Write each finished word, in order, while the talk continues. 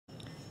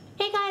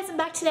Hey guys, I'm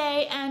back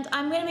today and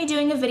I'm going to be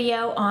doing a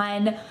video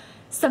on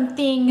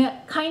something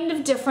kind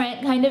of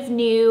different, kind of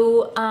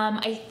new.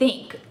 I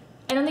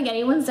don't think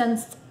anyone's done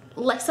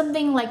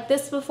something like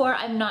this before.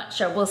 I'm not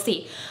sure. We'll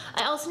see.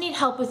 I also need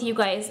help with you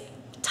guys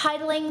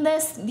titling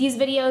these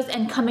videos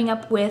and coming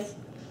up with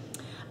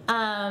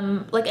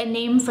like a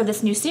name for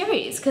this new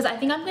series, because I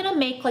think I'm gonna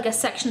make like a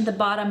section at the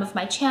bottom of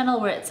my channel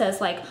where it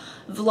says like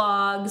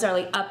vlogs or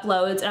like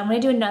uploads, and I'm gonna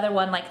do another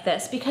one like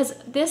this because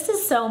this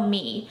is so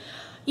me.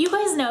 You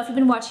guys know, if you've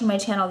been watching my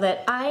channel,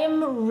 that I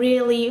am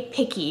really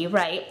picky,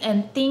 right?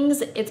 And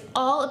it's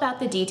all about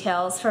the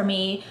details for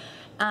me.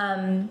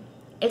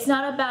 It's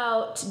not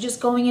about just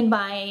going and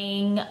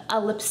buying a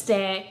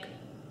lipstick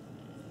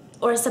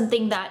or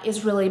something that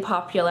is really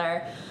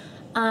popular.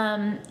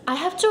 I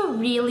have to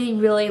really,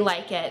 really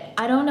like it.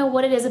 I don't know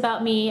what it is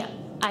about me.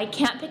 I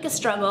can't pick a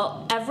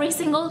struggle. Every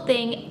single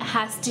thing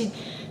has to,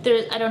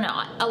 I don't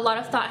know, a lot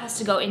of thought has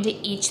to go into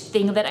each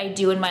thing that I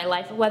do in my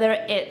life, whether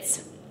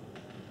it's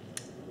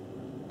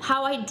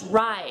how I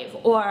drive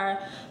or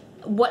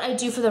what I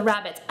do for the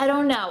rabbits. I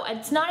don't know.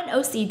 It's not an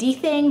OCD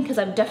thing, because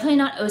I'm definitely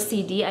not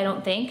OCD, I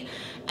don't think.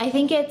 I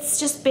think it's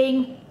just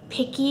being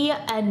picky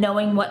and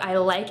knowing what I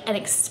like and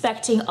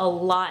expecting a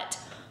lot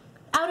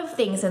out of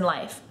things in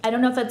life. I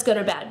don't know if that's good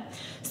or bad.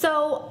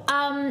 So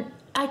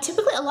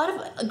a lot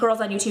of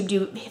girls on YouTube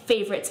do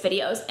favorites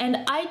videos, and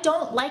I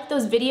don't like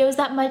those videos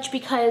that much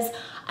because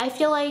I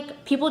feel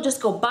like people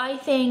just go buy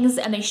things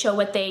and they show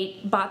what they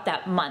bought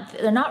that month.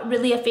 They're not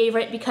really a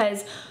favorite,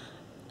 because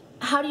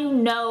how do you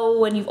know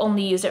when you've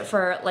only used it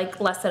for like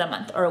less than a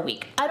month or a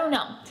week? I don't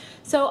know.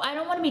 So I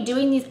don't want to be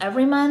doing these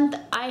every month.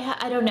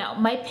 I don't know.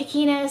 My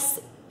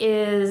pickiness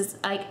is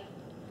like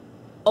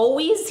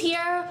always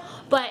here,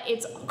 but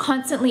it's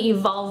constantly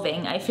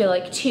evolving, I feel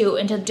like, too,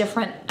 into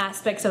different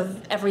aspects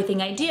of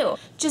everything I do.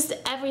 Just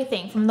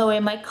everything from the way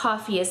my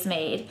coffee is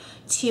made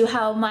to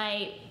how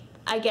I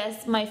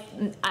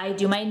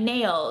do my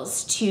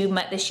nails, to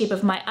the shape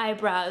of my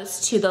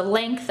eyebrows, to the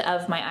length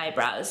of my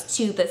eyebrows,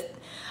 to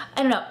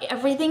I don't know,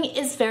 everything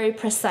is very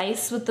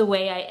precise with the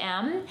way I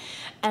am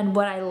and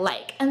what I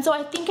like. And so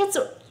I think it's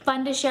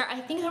fun to share.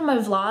 I think through my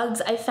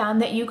vlogs, I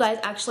found that you guys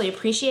actually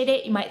appreciate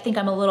it. You might think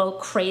I'm a little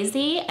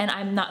crazy, and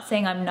I'm not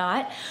saying I'm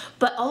not,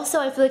 but also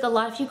I feel like a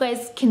lot of you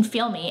guys can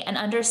feel me and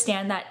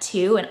understand that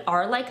too and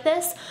are like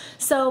this.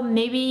 So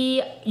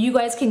maybe you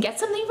guys can get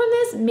something from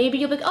this. Maybe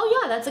you'll be like, oh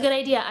yeah, that's a good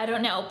idea. I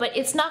don't know, but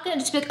it's not gonna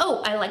just be like,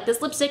 oh, I like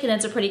this lipstick and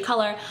it's a pretty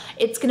color.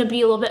 It's gonna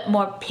be a little bit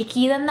more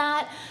picky than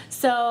that.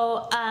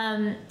 So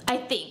I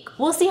think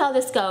we'll see how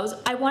this goes.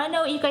 I want to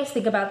know what you guys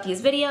think about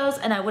these videos,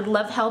 and I would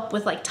love help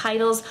with like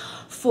titles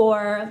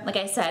for, like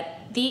I said,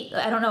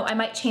 I don't know, I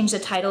might change the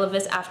title of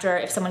this after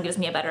if someone gives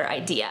me a better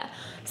idea.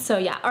 So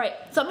yeah, all right,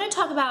 so I'm going to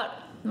talk about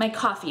my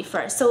coffee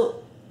first.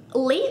 So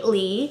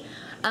lately,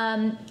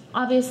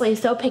 obviously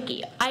so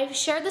picky. I've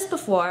shared this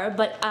before,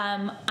 but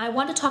I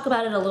want to talk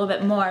about it a little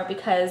bit more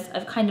because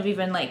I've kind of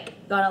even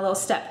like gone a little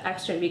step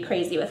extra to be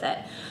crazy with it.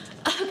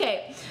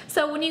 Okay,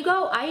 so when you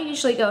go, I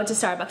usually go to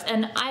Starbucks,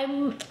 and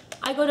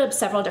I go to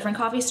several different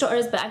coffee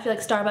stores, but I feel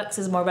like Starbucks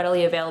is more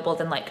readily available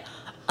than like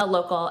a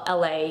local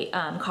LA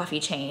coffee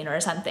chain or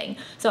something.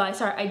 So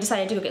I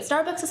decided to go get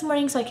Starbucks this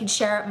morning so I could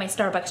share my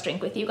Starbucks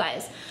drink with you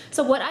guys.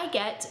 So what I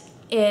get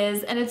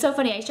is, and it's so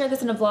funny, I shared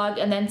this in a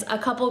vlog, and then a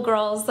couple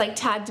girls like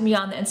tagged me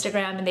on the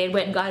Instagram, and they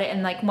went and got it,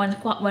 and like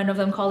one of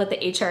them called it the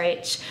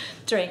HRH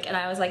drink, and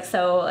I was like,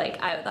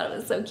 I thought it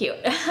was so cute.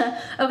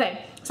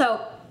 Okay,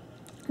 so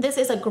this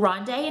is a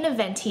grande and a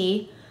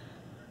venti,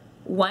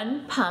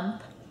 1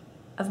 pump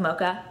of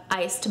mocha,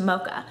 iced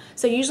mocha.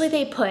 So usually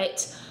they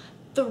put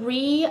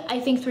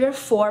I think 3 or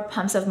 4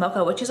 pumps of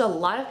mocha, which is a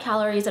lot of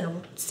calories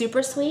and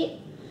super sweet.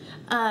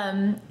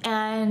 And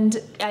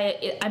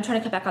I'm trying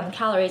to cut back on the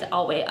calories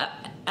always.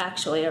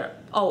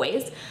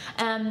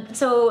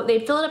 So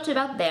they fill it up to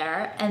about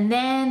there, and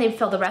then they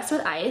fill the rest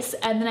with ice,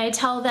 and then I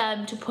tell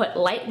them to put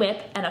light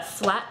whip and a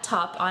flat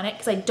top on it,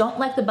 because I don't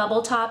like the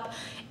bubble top.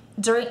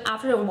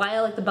 After a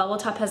while, like the bubble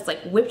top has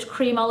like whipped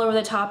cream all over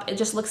the top. It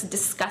just looks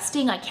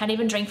disgusting. I can't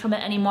even drink from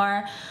it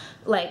anymore.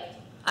 Like,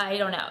 I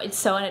don't know. It's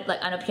so like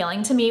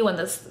unappealing to me when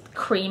this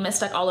cream is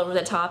stuck all over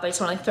the top. I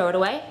just want to like throw it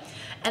away.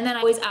 And then I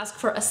always ask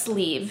for a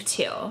sleeve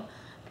too.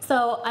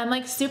 So I'm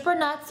like super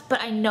nuts, but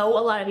I know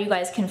a lot of you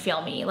guys can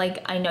feel me.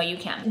 Like, I know you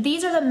can.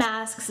 These are the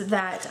masks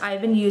that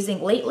I've been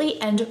using lately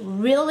and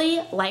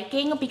really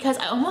liking, because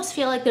I almost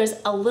feel like there's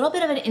a little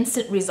bit of an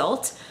instant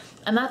result.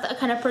 I'm not the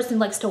kind of person who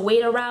likes to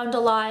wait around a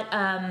lot.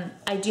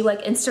 I do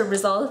like instant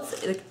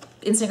results,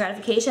 instant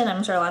gratification.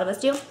 I'm sure a lot of us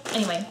do.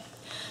 Anyway,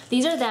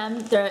 these are them.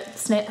 They're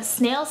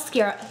snail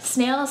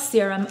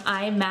serum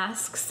eye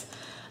masks.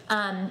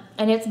 And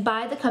it's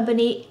by the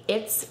company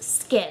It's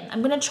Skin.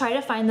 I'm gonna try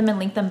to find them and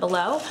link them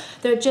below.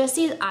 They're just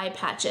these eye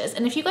patches.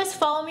 And if you guys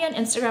follow me on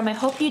Instagram, I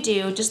hope you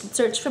do, just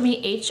search for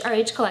me,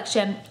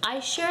 hrhcollection. I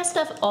share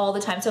stuff all the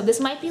time, so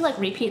this might be like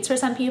repeats for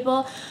some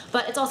people,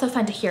 but it's also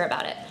fun to hear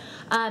about it.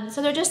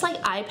 So they're just like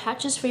eye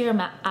patches for your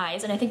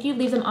eyes, and I think you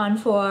leave them on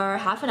for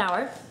half an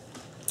hour.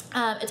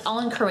 It's all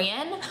in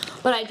Korean,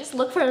 but I just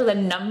look for the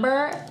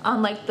number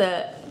on like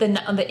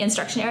on the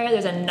instruction area.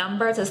 There's a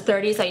number, it says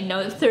 30, so I know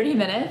it's 30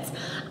 minutes.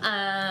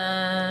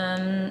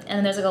 And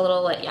then there's like a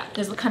little, like, yeah,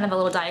 there's kind of a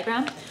little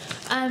diagram.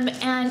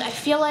 And I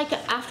feel like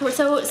afterwards,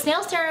 so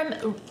snail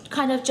serum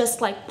kind of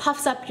just like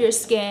puffs up your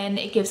skin.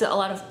 It gives it a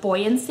lot of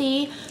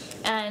buoyancy.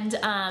 And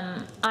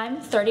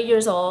I'm 30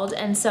 years old,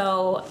 and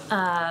so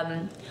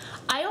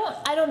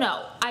I don't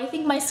know. I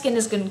think my skin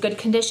is in good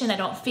condition. I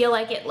don't feel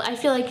like it. I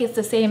feel like it's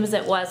the same as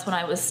it was when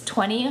I was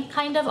 20,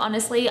 kind of,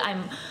 honestly. I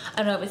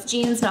don't know if it's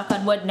genes, knock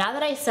on wood. Now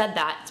that I said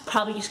that, it's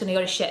probably just gonna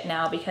go to shit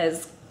now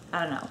because,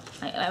 I don't know.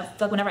 I feel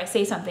like whenever I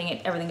say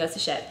something, everything goes to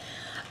shit.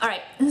 All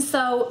right, and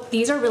so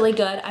these are really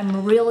good.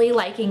 I'm really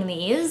liking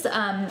these.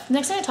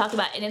 Next thing I talk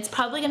about, and it's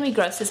probably gonna be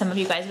gross to some of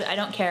you guys, but I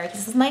don't care because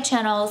this is my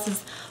channel, this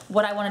is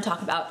what I wanna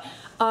talk about,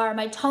 are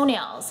my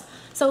toenails.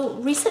 So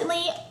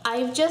recently,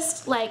 I've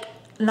just like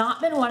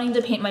not been wanting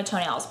to paint my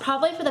toenails.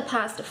 Probably for the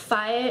past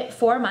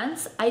 4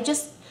 months, I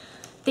just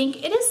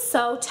think it is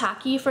so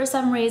tacky for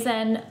some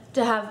reason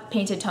to have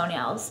painted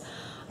toenails.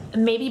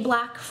 Maybe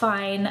black,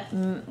 fine.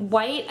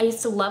 White, I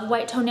used to love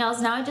white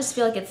toenails. Now I just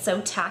feel like it's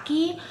so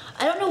tacky.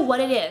 I don't know what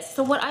it is.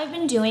 So what I've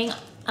been doing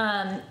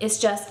is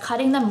just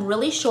cutting them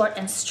really short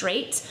and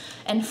straight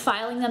and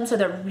filing them so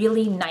they're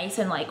really nice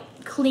and like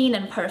clean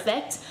and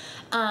perfect.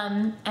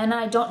 And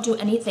I don't do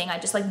anything, I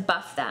just like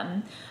buff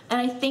them. And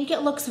I think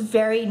it looks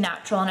very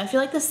natural, and I feel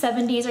like the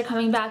 70s are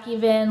coming back,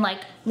 even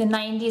like the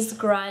 90s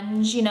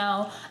grunge, you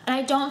know? And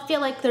I don't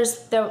feel like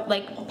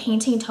like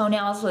painting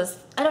toenails was,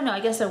 I don't know, I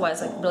guess there was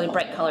like really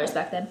bright colors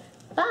back then.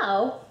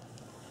 Wow.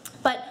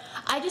 But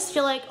I just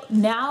feel like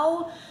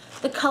now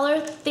the color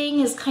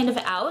thing is kind of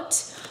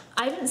out.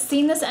 I haven't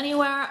seen this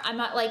anywhere. I'm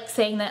not like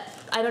saying that,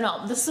 I don't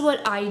know, this is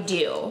what I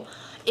do.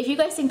 If you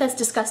guys think that's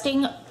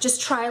disgusting, just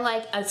try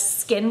like a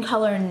skin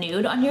color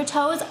nude on your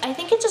toes. I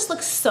think it just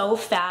looks so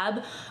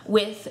fab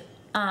with,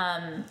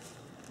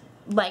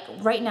 like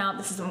right now,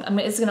 this is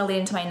gonna lead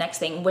into my next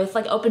thing, with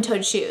like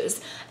open-toed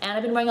shoes. And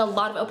I've been wearing a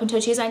lot of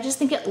open-toed shoes, and I just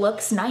think it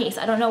looks nice.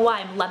 I don't know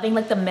why, I'm loving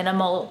like the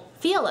minimal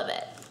feel of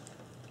it.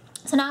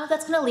 So now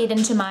that's gonna lead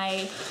into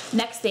my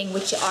next thing,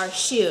 which are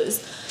shoes.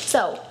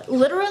 So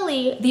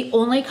literally the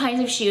only kinds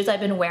of shoes I've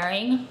been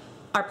wearing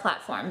are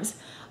platforms.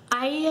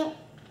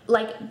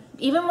 Like,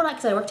 even when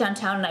because I work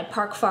downtown and I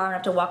park far and I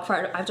have to walk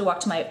far, I have to walk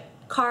to my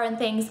car and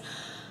things,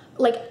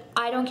 like,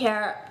 I don't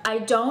care.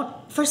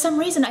 For some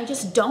reason, I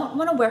just don't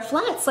want to wear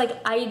flats. Like,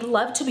 I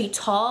love to be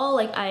tall.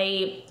 Like,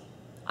 I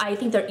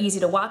think they're easy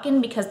to walk in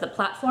because the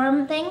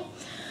platform thing.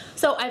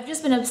 So I've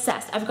just been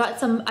obsessed. I've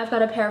got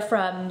a pair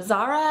from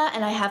Zara,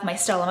 and I have my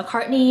Stella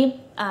McCartney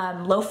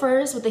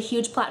loafers with the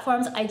huge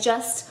platforms. I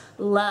just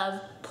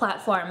love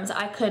platforms.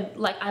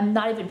 I'm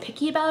not even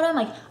picky about them.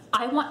 Like,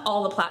 I want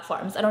all the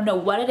platforms. I don't know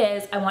what it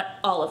is. I want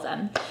all of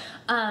them.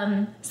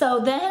 So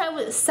then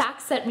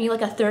Saks sent me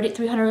like a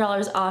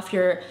 $300 off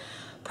your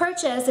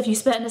purchase if you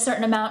spend a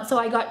certain amount. So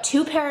I got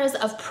 2 pairs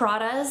of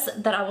Pradas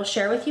that I will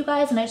share with you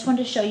guys, and I just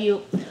wanted to show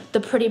you the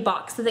pretty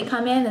box that they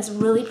come in. This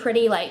really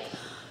pretty, like,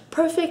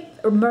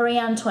 perfect Marie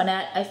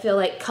Antoinette, I feel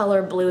like,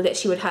 color blue that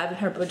she would have in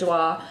her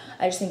boudoir.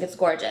 I just think it's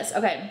gorgeous.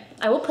 Okay,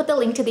 I will put the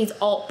link to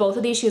both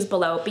of these shoes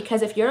below,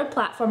 because if you're a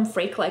platform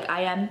freak like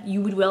I am,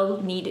 you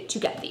will need to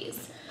get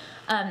these.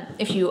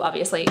 If you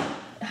obviously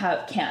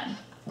can.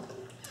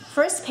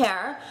 First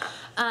pair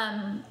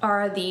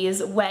are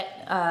these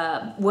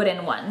wet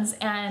wooden ones,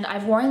 and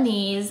I've worn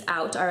these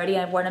out already.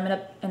 I've worn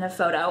them in a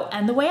photo,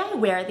 and the way I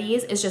wear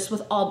these is just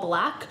with all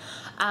black,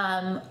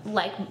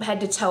 like head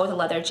to toe with a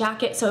leather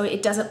jacket, so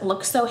it doesn't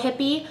look so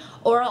hippie.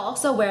 Or I'll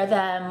also wear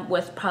them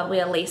with probably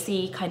a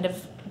lacy kind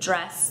of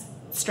dress,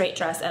 straight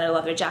dress, and a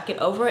leather jacket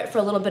over it for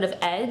a little bit of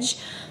edge.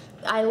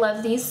 I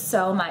love these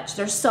so much.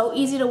 They're so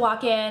easy to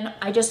walk in.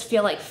 I just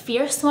feel like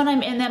fierce when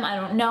I'm in them. I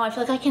don't know. I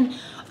feel like I can,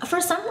 for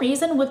some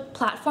reason with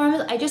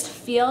platforms, I just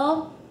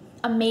feel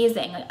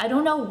amazing. Like, I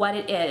don't know what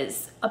it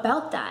is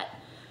about that.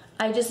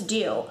 I just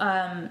do.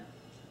 I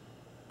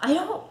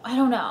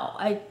don't know.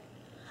 I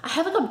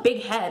have like a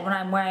big head when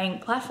I'm wearing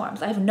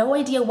platforms. I have no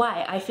idea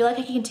why. I feel like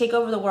I can take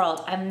over the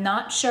world. I'm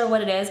not sure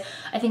what it is.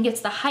 I think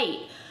it's the height.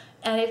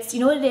 And it's,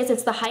 you know what it is?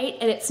 It's the height,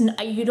 and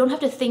you don't have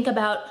to think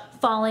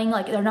about falling.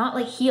 Like, they're not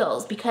like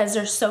heels because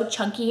they're so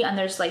chunky, and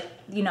there's like,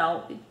 you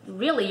know,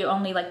 really you're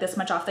only like this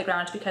much off the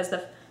ground because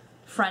the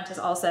front is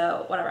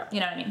also whatever, you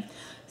know what I mean?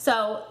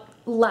 So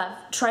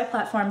try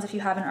platforms if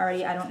you haven't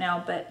already. I don't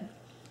know, but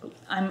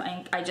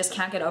I just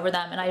can't get over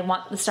them, and I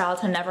want the style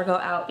to never go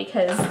out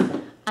because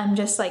I'm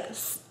just like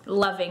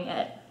loving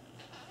it.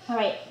 All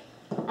right.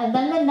 And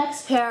then the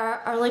next pair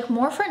are like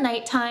more for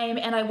nighttime,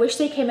 and I wish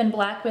they came in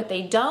black, but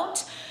they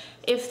don't.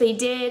 If they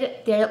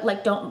did,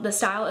 the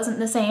style isn't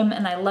the same,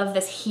 and I love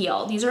this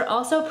heel. These are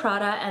also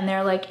Prada, and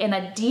they're like in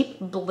a deep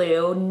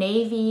blue,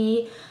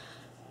 navy,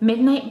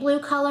 midnight blue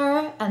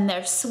color, and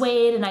they're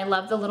suede, and I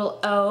love the little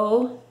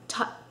O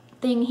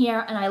thing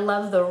here, and I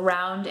love the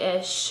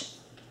roundish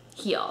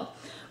heel.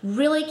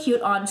 Really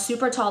cute on,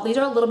 super tall. These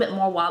are a little bit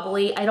more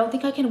wobbly. I don't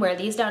think I can wear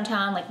these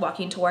downtown, like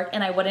walking to work,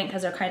 and I wouldn't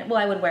because they're kind of,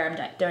 well, I would wear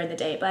them during the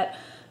day, but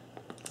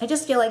I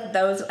just feel like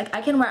those, like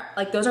I can wear,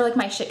 like those are like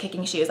my shit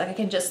kicking shoes. Like I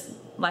can just,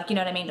 like, you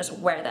know what I mean, just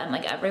wear them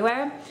like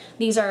everywhere.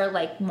 These are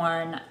like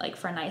more like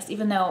for nice,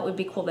 even though it would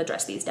be cool to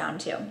dress these down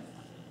too.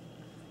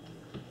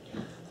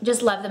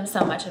 Just love them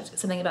so much.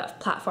 Something about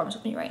platforms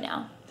with me right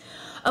now.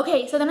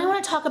 Okay, so then I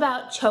want to talk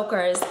about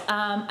chokers.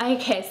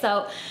 Okay,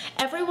 so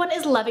everyone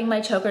is loving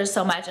my chokers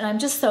so much, and I'm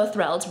just so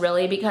thrilled,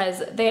 really,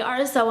 because they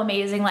are so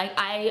amazing. Like,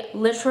 I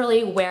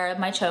literally wear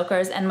my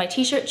chokers and my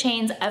t-shirt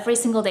chains every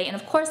single day, and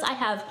of course I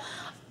have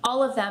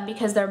all of them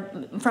because they're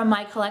from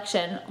my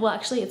collection. Well,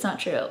 actually, it's not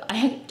true.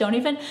 I don't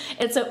even,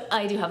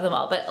 I do have them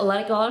all, but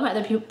like a lot of my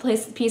other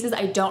pieces,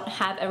 I don't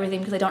have everything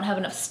because I don't have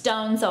enough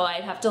stone, so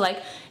I'd have to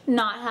like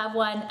not have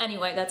one.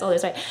 Anyway, that's all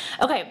there's, right?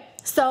 Okay,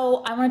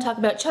 so I want to talk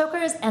about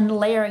chokers and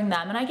layering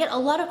them, and I get a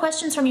lot of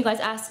questions from you guys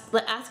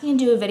asking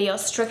to do a video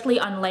strictly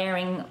on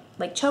layering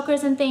like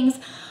chokers and things.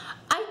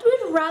 I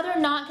would rather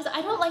not, because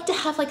I don't like to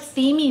have like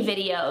themey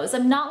videos.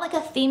 I'm not like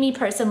a themey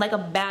person, like a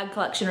bag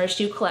collection or a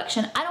shoe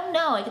collection. I don't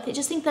know, like I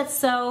just think that's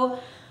so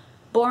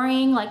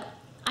boring. Like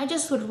I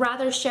just would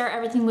rather share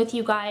everything with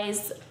you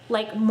guys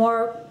like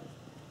more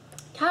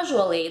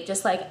casually,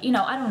 just like, you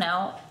know, I don't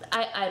know.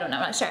 I don't know,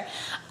 I'm not sure.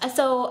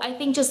 So I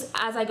think just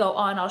as I go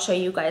on, I'll show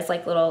you guys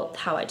like little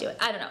how I do it.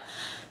 I don't know.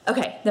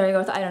 Okay, there we go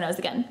with the I don't knows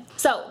again.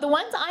 So the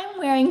ones I'm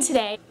wearing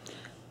today,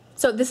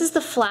 so this is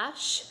the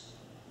flash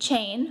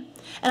chain,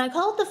 and I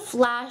call it the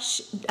flash,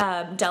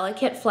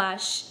 delicate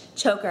flash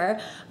choker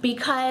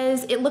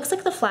because it looks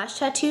like the flash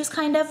tattoos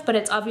kind of, but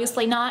it's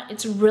obviously not.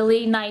 It's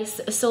really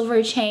nice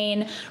silver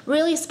chain,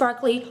 really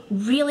sparkly,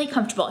 really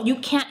comfortable. You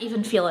can't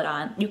even feel it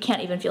on. You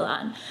can't even feel it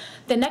on.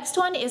 The next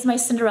one is my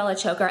Cinderella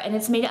choker, and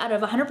it's made out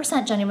of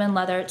 100% genuine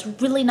leather. It's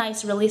really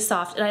nice, really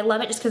soft, and I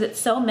love it just because it's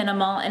so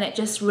minimal, and it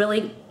just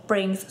really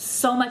brings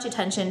so much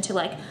attention to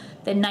like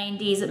the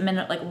 90s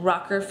minute like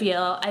rocker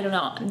feel. I don't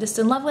know, I'm just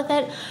in love with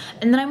it.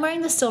 And then I'm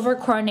wearing the silver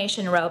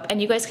coronation rope,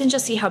 and you guys can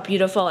just see how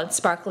beautiful and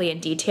sparkly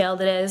and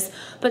detailed it is,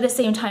 but at the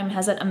same time it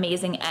has that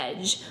amazing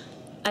edge.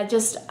 I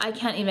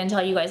can't even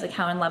tell you guys like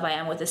how in love I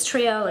am with this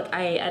trio. Like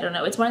I don't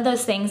know, it's one of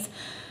those things,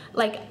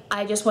 like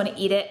I just want to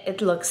eat it.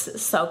 It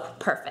looks so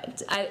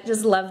perfect. I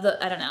just love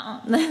the, I don't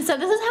know. So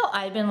this is how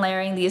I've been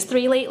layering these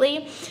three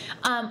lately.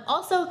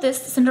 Also this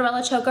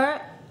Cinderella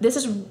choker, this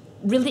is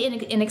really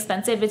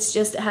inexpensive. It's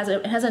just, it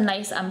has a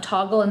nice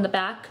toggle in the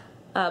back,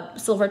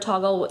 silver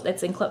toggle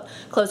that's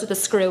closed with a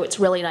screw. It's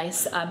really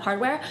nice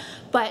hardware.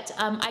 But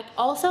I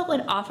also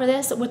would offer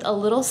this with a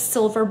little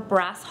silver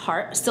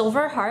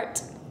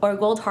heart or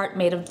gold heart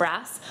made of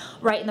brass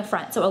right in the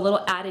front, so a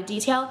little added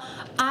detail.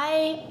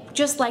 I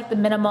just like the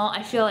minimal,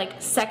 I feel like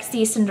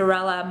sexy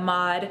Cinderella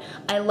mod.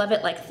 I love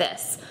it like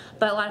this,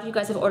 but a lot of you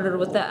guys have ordered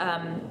with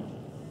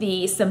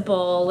the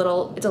simple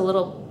little, it's a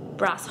little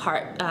brass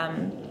heart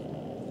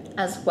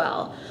as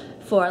well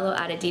for a little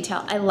added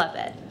detail. I love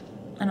it.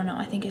 I don't know,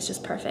 I think it's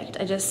just perfect.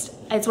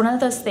 It's one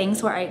of those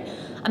things where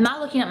I'm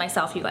not looking at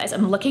myself, you guys.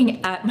 I'm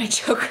looking at my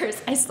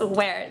chokers, I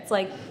swear. It's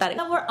like that.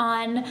 Now we're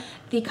on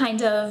the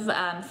kind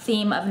of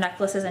theme of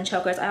necklaces and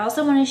chokers. I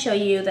also want to show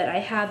you that I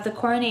have the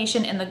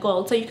coronation in the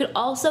gold, so you could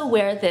also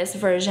wear this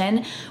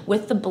version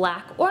with the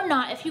black or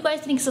not if you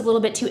guys think it's a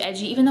little bit too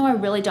edgy, even though I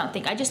really don't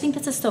think. I just think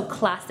this is so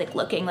classic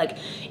looking. Like,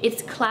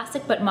 it's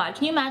classic but mod.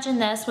 Can you imagine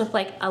this with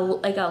like a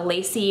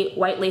lacy,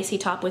 white lacy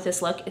top with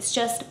this look? It's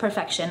just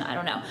perfection. I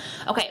don't know.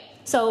 Okay.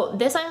 So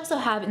this I also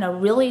have in a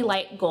really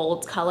light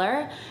gold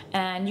color,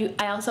 and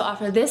I also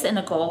offer this in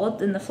a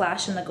gold, in the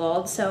flash in the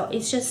gold. So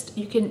it's just,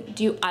 you can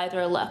do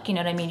either look, you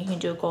know what I mean? You can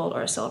do a gold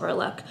or a silver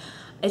look.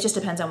 It just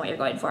depends on what you're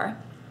going for.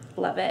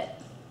 Love it.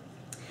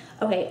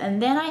 Okay, and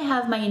then I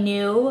have my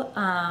new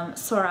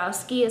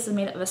Swarovski. This is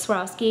made of a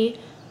Swarovski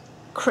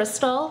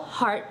crystal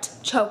heart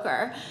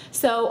choker.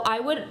 So I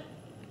would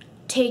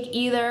take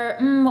either,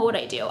 what would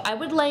I do? I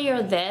would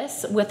layer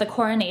this with the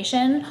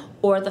coronation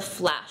or the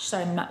flash.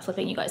 Sorry, I'm not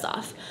flipping you guys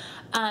off.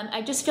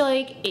 I just feel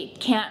like it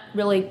can't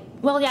really,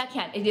 well, yeah, it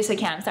can. It just, it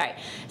can, sorry.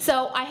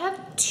 So I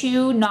have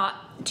two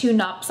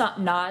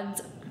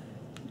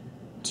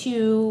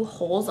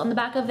holes on the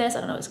back of this, I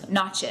don't know, it's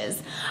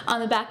notches on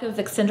the back of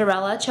the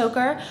Cinderella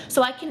choker,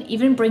 so I can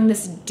even bring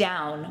this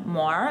down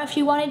more if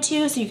you wanted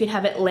to, so you could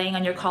have it laying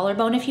on your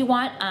collarbone if you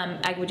want.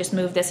 I would just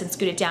move this and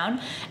scoot it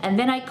down, and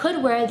then I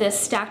could wear this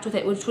stacked with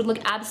it, which would look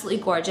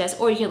absolutely gorgeous,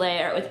 or you could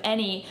layer it with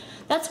any.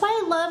 That's why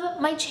I love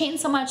my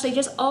chains so much. They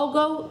just all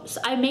go,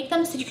 I make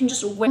them so you can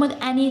just wear them with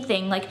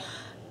anything, like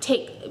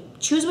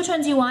choose which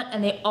ones you want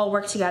and they all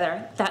work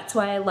together. That's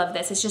why I love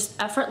this. It's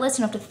just effortless,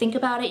 you don't have to think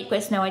about it. You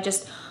guys know I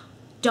just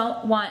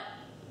don't want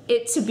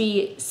it to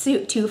be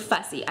too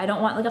fussy. I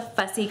don't want like a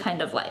fussy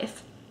kind of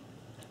life.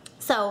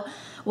 So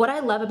what I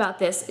love about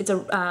this, it's a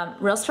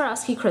real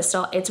Swarovski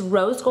crystal. It's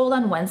rose gold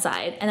on one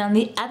side, and on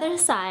the other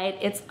side,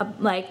 it's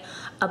like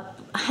a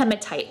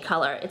hematite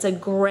color. It's a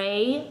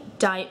gray,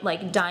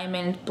 like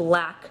diamond,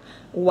 black,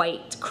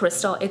 white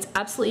crystal. It's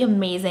absolutely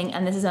amazing,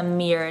 and this is a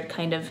mirrored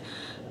kind of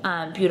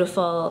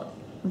beautiful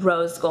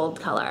rose gold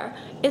color.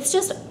 It's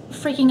just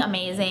freaking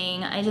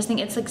amazing. I just think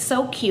it's like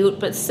so cute,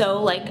 but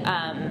so like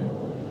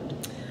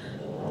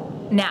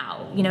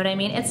now you know what I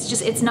mean? It's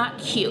just, it's not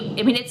cute.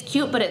 I mean, it's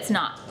cute, but it's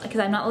not, because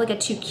I'm not like a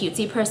too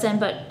cutesy person,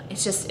 but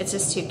it's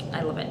just too,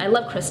 I love it. I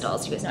love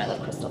crystals. You guys know I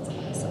love crystals.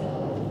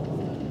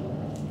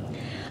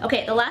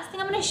 Okay, the last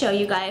thing I'm gonna show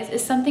you guys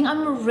is something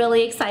I'm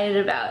really excited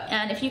about.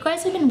 And if you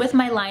guys have been with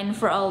my line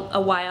for a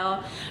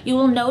while, you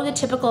will know the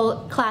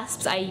typical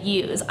clasps I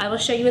use. I will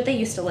show you what they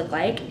used to look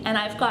like. And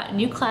I've got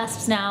new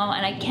clasps now,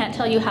 and I can't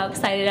tell you how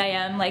excited I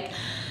am. Like,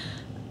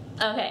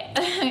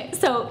 okay,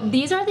 so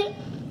these are the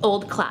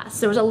old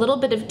clasps. There was a little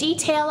bit of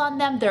detail on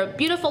them. They're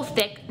beautiful,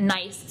 thick,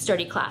 nice,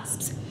 sturdy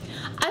clasps.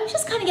 I was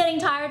just kind of getting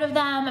tired of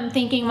them. I'm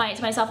thinking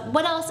to myself,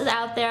 what else is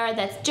out there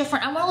that's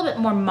different? I want a little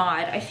bit more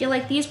mod. I feel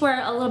like these were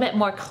a little bit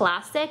more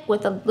classic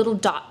with the little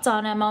dots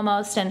on them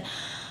almost, and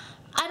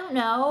I don't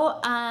know,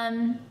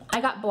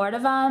 I got bored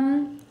of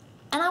them,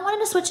 and I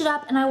wanted to switch it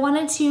up, and I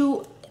wanted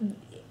to,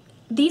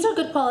 these are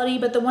good quality,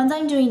 but the ones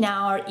I'm doing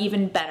now are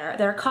even better.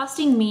 They're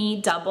costing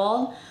me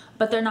double,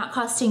 but they're not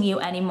costing you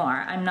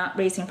anymore. I'm not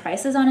raising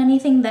prices on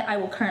anything that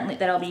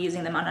I'll be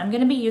using them on. I'm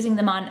gonna be using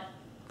them on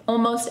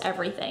almost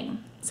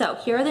everything. So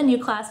here are the new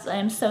clasps. I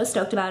am so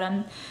stoked about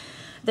them.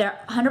 They're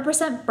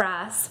 100%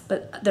 brass,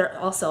 but they're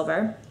all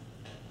silver.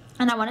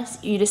 And I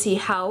want you to see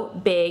how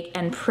big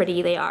and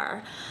pretty they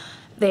are.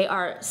 They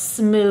are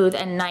smooth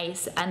and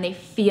nice, and they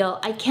feel,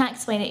 I can't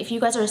explain it. If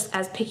you guys are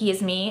as picky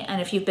as me, and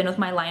if you've been with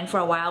my line for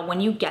a while, when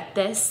you get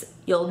this,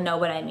 you'll know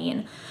what I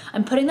mean.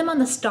 I'm putting them on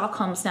the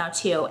Stockholms now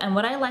too, and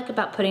what I like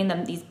about putting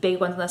them, these big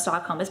ones on the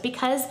Stockholm, is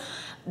because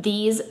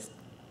these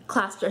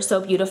clasps are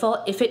so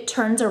beautiful. If it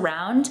turns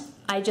around,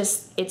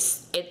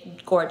 it's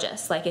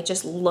gorgeous. Like, it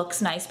just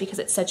looks nice because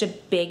it's such a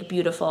big,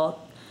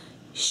 beautiful,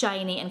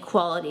 shiny and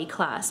quality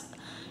clasp.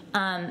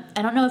 I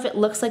don't know if it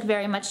looks like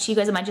very much to you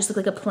guys. It might just look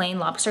like a plain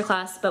lobster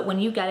clasp, but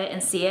when you get it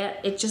and see it,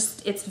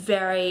 it's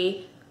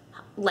very,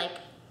 like,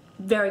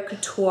 very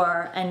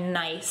couture and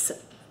nice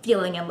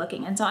feeling and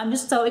looking. And so I'm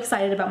just so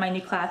excited about my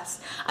new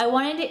clasps. I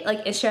wanted to,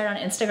 like, share it on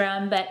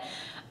Instagram, but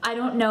I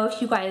don't know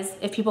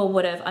if people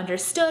would have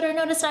understood or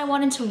noticed. I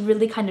wanted to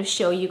really kind of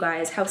show you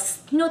guys how,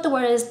 you know what the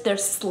word is? They're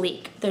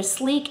sleek. They're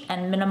sleek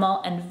and minimal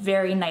and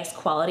very nice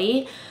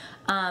quality.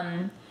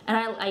 And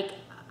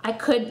I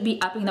could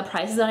be upping the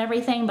prices on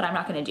everything, but I'm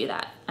not gonna do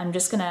that. I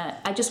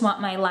just want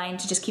my line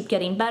to just keep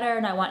getting better,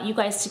 and I want you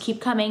guys to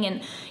keep coming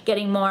and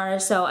getting more,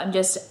 so I'm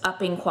just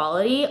upping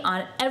quality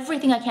on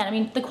everything I can. I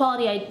mean, the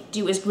quality I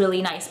do is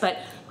really nice, but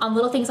on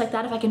little things like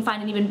that, if I can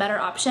find an even better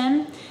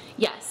option,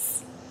 yes.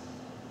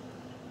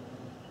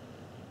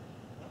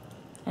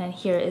 And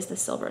here is the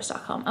silver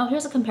Stockholm. Oh,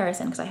 here's a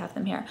comparison, because I have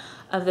them here,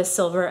 of the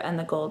silver and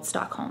the gold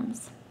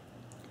Stockholms.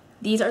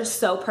 These are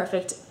so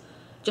perfect.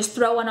 Just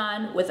throw one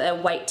on with a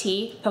white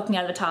tee poking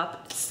out of the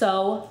top.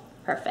 So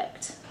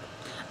perfect.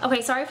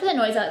 Okay, sorry for the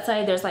noise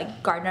outside. There's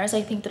like gardeners,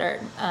 I think, that are,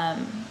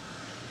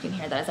 you can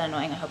hear that. Is that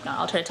annoying? I hope not.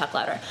 I'll try to talk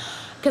louder.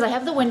 Because I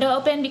have the window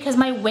open, because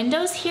my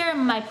windows here in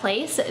my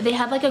place, they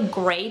have like a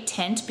gray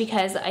tint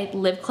because I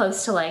live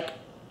close to like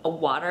a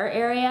water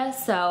area,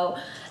 so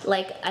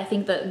like I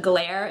think the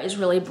glare is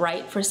really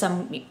bright for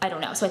some, I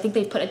don't know, so I think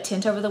they've put a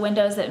tint over the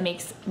windows that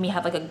makes me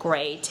have like a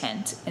gray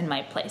tint in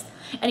my place.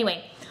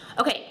 Anyway,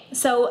 okay,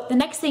 so the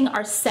next thing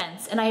are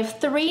scents, and I have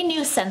 3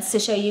 new scents to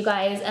show you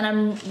guys, and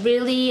I'm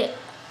really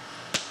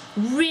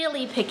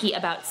picky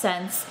about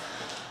scents.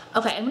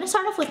 Okay, I'm gonna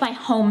start off with my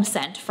home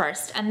scent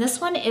first, and this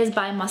one is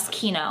by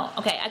Moschino.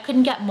 Okay, I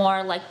couldn't get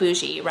more like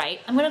bougie, right?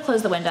 I'm gonna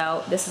close the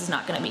window. This is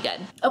not gonna be good.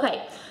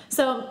 Okay,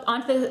 so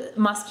on to the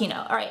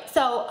Moschino. All right,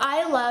 so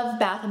I love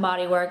Bath &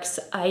 Body Works.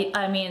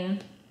 I mean,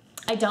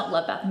 I don't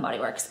love Bath & Body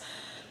Works.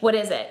 What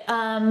is it?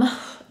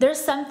 There's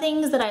some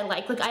things that I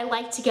like. Like, I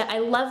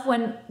love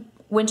when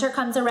winter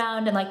comes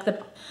around and like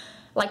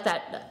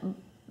that,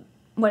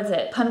 what is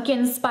it,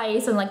 pumpkin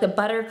spice and like the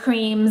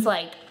buttercreams.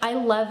 Like, I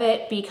love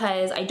it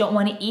because I don't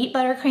want to eat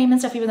buttercream and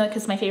stuff, even though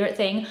it's my favorite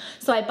thing.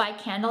 So I buy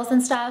candles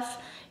and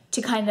stuff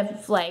to kind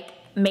of like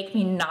make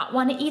me not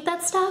want to eat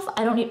that stuff.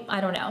 I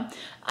don't know.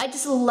 I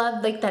just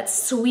love like that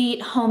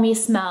sweet homey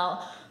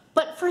smell.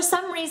 But for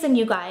some reason,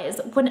 you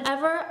guys,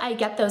 whenever I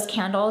get those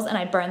candles and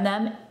I burn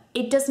them,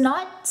 it does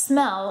not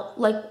smell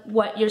like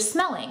what you're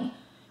smelling.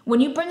 When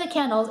you burn the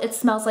candles, it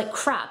smells like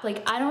crap.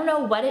 Like, I don't know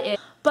what it is,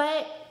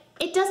 but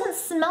it doesn't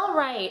smell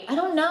right. I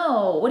don't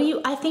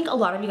know. I think a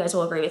lot of you guys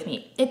will agree with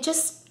me. It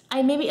just,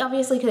 maybe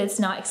obviously because it's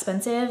not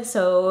expensive,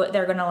 so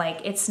they're gonna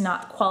like, it's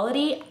not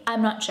quality.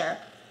 I'm not sure.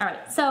 All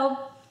right, so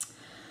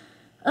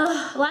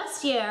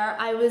last year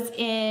I was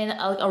in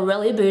a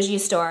really bougie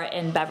store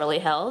in Beverly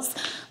Hills.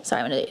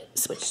 Sorry, I'm gonna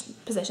switch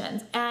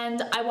positions.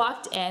 And I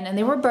walked in and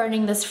they were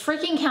burning this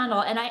freaking candle,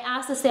 and I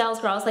asked the sales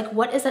girl, I was like,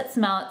 what is that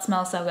smell? It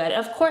smells so good.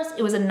 And of course,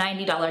 it was a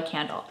 $90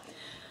 candle.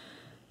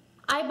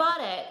 I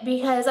bought it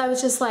because I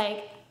was just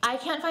like, I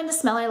can't find the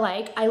smell I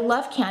like. I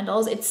love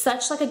candles. It's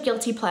such like a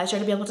guilty pleasure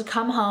to be able to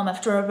come home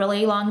after a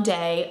really long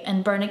day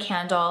and burn a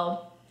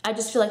candle. I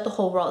just feel like the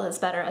whole world is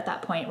better at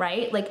that point,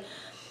 right? Like,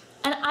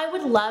 and I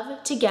would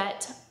love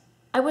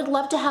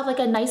to have like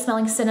a nice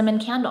smelling cinnamon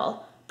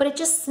candle, but it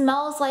just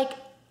smells like,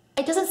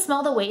 it doesn't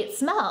smell the way it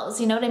smells.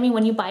 You know what I mean?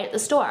 When you buy it at the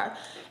store.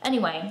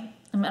 Anyway,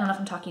 I don't know if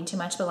I'm talking too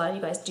much, but a lot of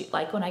you guys do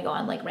like when I go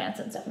on like rants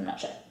and stuff, I'm not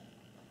sure.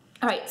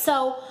 All right,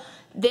 so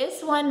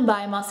this one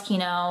by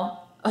Moschino,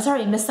 oh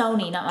sorry,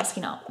 Missoni, not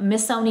Moschino,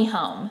 Missoni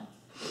Home.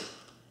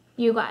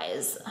 You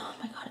guys, oh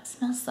my God, it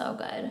smells so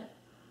good.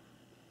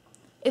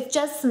 It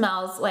just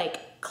smells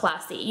like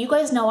classy. You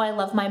guys know I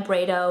love my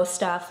Brado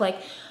stuff.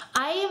 Like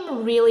I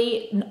am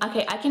really,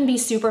 okay, I can be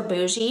super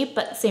bougie,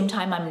 but at the same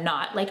time I'm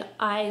not. Like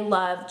I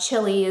love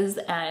Chili's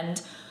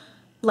and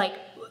like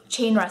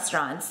chain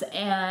restaurants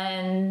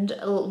and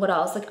what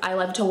else? Like I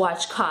love to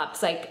watch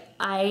Cops. Like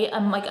I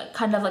am like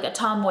kind of like a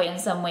tomboy in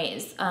some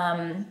ways.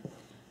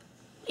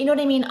 You know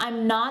what I mean?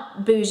 I'm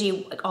not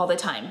bougie like all the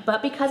time,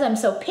 but because I'm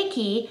so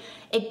picky,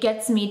 it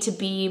gets me to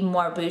be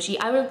more bougie.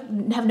 I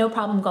would have no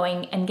problem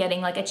going and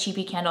getting like a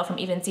cheapy candle from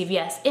even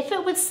CVS if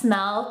it would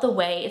smell the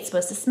way it's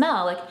supposed to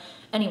smell. Like,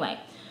 anyway,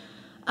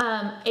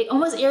 it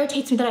almost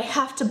irritates me that I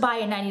have to buy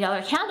a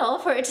 $90 candle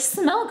for it to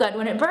smell good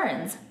when it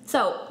burns.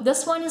 So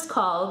this one is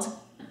called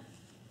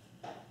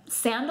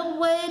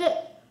Sandalwood,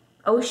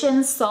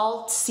 Ocean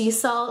Salt, Sea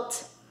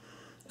Salt,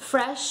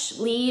 Fresh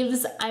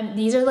Leaves.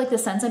 These are like the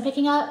scents I'm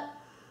picking up.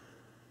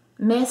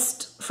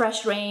 Mist,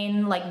 fresh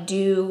rain, like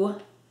dew.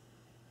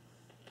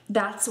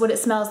 That's what it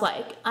smells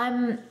like.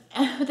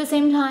 At the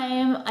same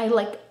time, I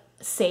like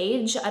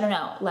sage, I don't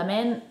know,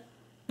 lemon,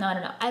 no, I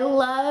don't know. I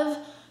love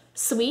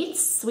sweet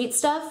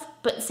stuff,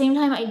 but at the same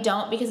time I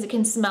don't because it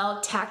can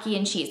smell tacky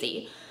and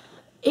cheesy.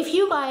 If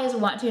you guys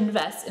want to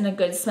invest in a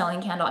good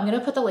smelling candle, I'm gonna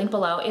put the link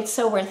below. It's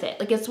so worth it.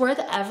 Like it's worth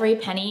every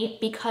penny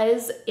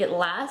because it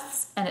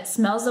lasts and it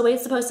smells the way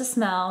it's supposed to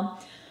smell.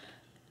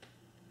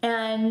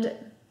 And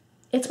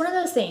it's one of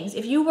those things,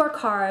 if you work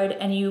hard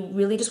and you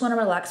really just want to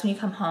relax when you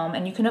come home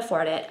and you can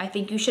afford it, I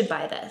think you should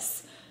buy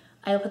this.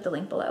 I'll put the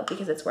link below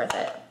because it's worth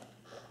it.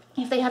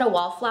 If they had a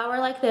wallflower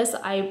like this,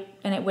 and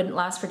it wouldn't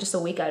last for just a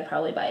week, I'd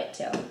probably buy it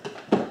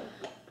too.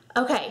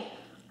 Okay,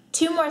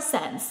 2 more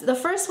scents. The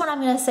first one I'm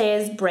gonna say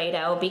is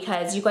Brado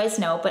because you guys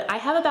know, but I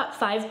have about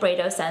 5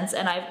 Brado scents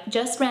and I've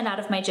just ran out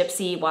of my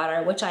Gypsy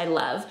water, which I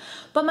love.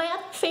 But my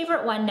other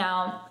favorite one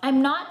now,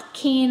 I'm not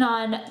keen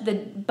on the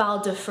Bal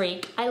de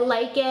Freak. I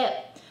like it,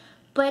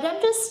 but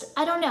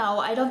I don't know,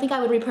 I don't think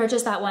I would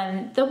repurchase that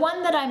one. The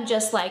one that I'm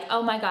just like,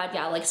 oh my God,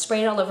 yeah, like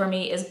sprayed all over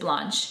me is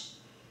Blanche.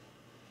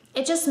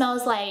 It just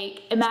smells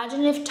like,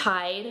 imagine if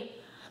Tide,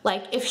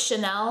 like if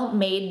Chanel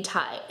made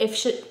Tide,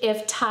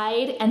 if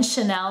Tide and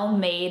Chanel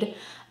made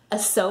a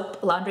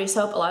soap, laundry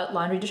soap, a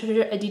laundry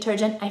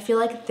detergent, I feel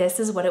like this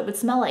is what it would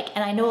smell like.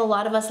 And I know a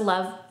lot of us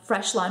love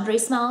fresh laundry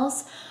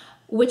smells,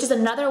 which is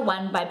another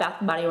one by Bath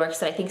 & Body Works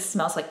that I think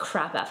smells like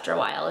crap after a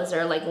while. Is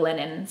there like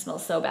linen? It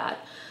smells so bad.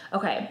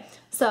 Okay,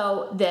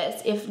 so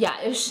this,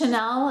 if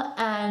Chanel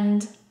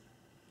and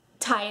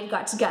Tide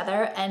got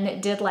together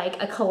and did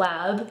like a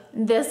collab,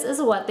 this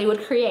is what they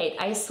would create,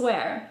 I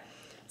swear.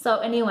 So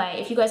anyway,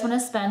 if you guys want to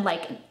spend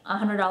like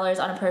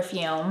 $100 on a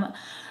perfume,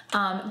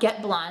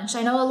 get Blanche.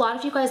 I know a lot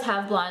of you guys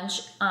have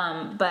Blanche,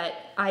 but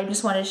I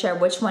just wanted to share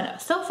which one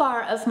so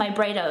far of my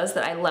Brados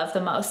that I love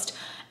the most.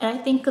 And I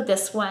think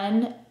this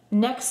one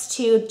next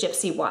to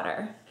Gypsy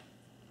Water.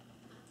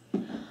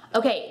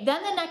 Okay,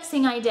 then the next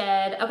thing I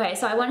did, okay,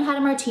 so I went and had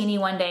a martini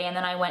one day and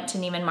then I went to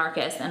Neiman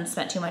Marcus and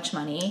spent too much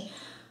money,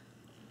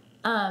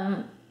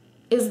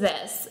 is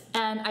this.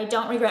 And I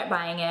don't regret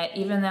buying it,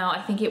 even though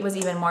I think it was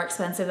even more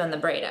expensive than the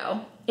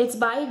Brado. It's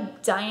by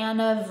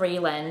Diana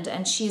Vreeland,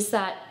 and she's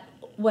that,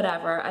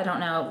 whatever, I don't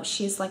know,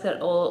 she's like that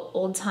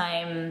old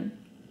time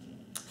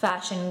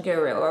fashion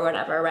guru or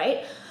whatever,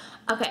 right?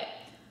 Okay.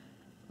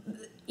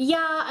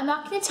 Yeah, I'm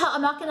not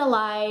gonna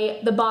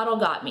lie, the bottle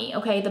got me,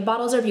 okay? The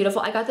bottles are beautiful.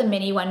 I got the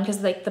mini one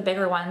because like the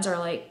bigger ones are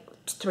like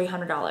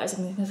 $300. I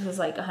think this was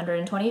like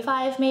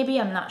 $125 maybe,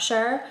 I'm not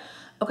sure.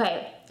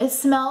 Okay, it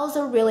smells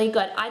really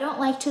good. I don't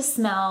like to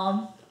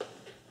smell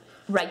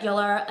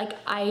regular. Like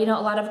I know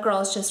a lot of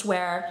girls just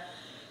wear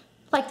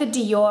like the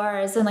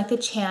Dior's and like the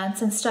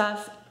Chance and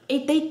stuff.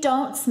 They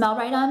don't smell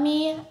right on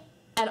me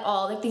at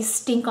all. Like they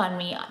stink on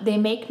me. They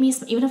make me,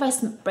 even if I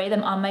spray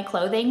them on my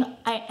clothing,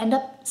 I end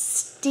up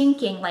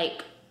stinking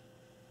like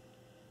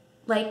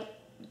I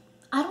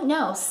don't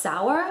know,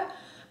 sour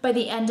by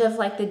the end of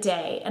like the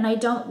day. And I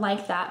don't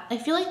like that. I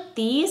feel like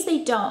these,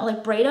 they don't,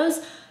 like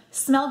Brados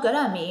smell good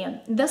on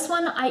me. This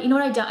one, you know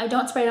what I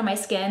don't spray it on my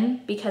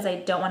skin because I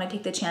don't want to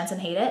take the chance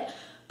and hate it,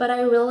 but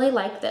I really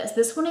like this.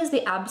 This one is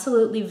the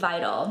Absolutely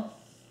Vital.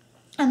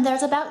 And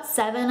there's about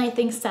 7, I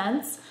think,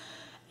 scents.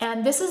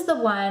 And this is the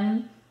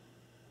one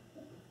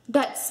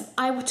that's,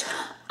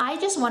 I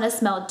just want to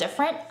smell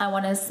different. I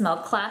want to smell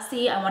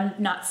classy. I want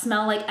to not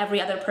smell like every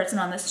other person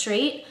on the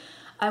street.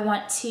 I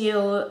want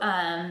to,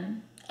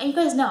 and you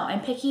guys know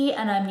I'm picky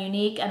and I'm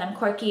unique and I'm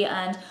quirky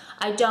and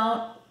I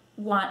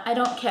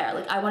don't care.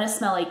 Like I want to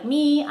smell like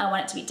me. I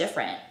want it to be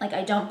different. Like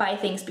I don't buy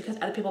things because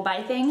other people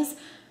buy things.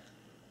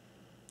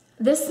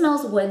 This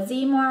smells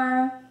woodsy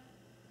more.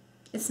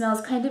 It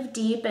smells kind of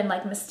deep and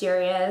like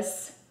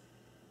mysterious.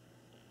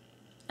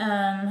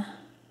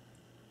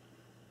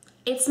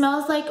 It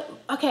smells like,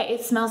 okay,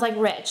 it smells like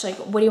rich. Like,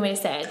 what do you want me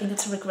to say? I think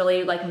that's like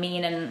really like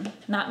mean, and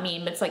not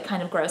mean, but it's like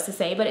kind of gross to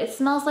say, but it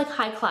smells like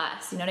high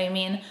class, you know what I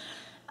mean?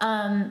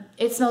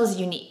 It smells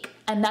unique,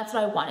 and that's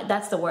what I wanted.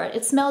 That's the word.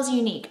 It smells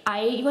unique.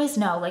 You guys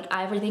know, like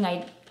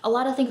a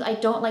lot of things I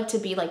don't like to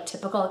be like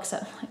typical,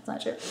 except it's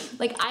not true.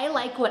 Like I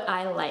like what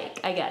I like,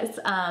 I guess.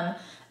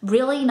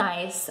 Really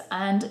nice,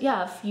 and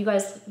yeah, if you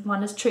guys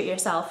want to treat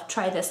yourself,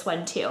 try this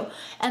one too.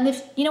 And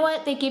if you know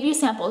what, they give you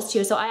samples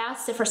too, so I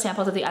asked for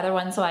samples of the other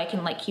ones so I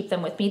can like keep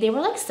them with me. They were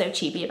like so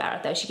cheapy about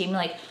it though. She gave me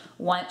like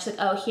one, she's like,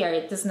 oh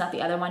here, this is not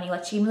the other one.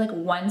 She gave me like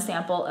one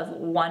sample of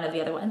one of the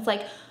other ones.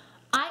 Like,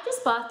 I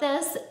just bought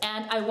this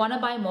and I want to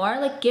buy more.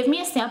 Like, give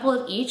me a sample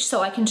of each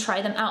so I can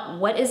try them out.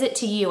 What is it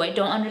to you? I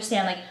don't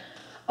understand. Like,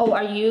 oh,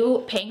 are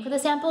you paying for the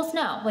samples?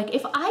 No. Like,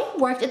 if I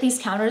worked at these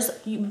counters,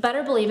 you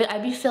better believe it,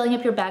 I'd be filling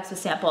up your bags with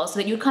samples so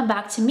that you'd come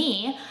back to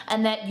me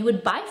and that you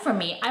would buy from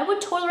me. I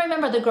would totally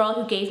remember the girl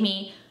who gave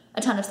me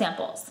a ton of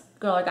samples,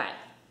 girl or guy.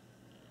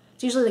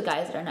 It's usually the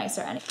guys that are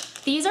nicer anyway.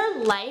 These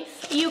are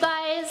Life, you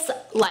guys,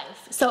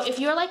 Life. So if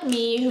you're like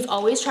me, who's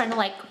always trying to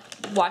like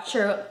watch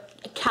your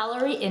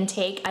calorie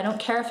intake, I don't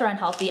care if they're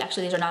unhealthy.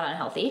 Actually, these are not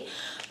unhealthy.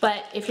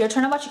 But if you're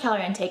trying to watch your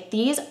calorie intake,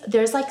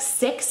 there's like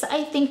 6,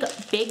 I think,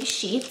 big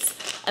sheets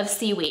of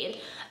seaweed.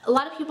 A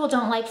lot of people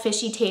don't like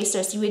fishy taste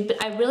or seaweed,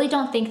 but I really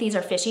don't think these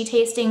are fishy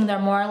tasting. They're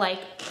more like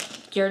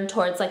geared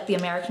towards like the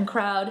American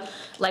crowd,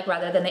 like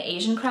rather than the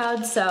Asian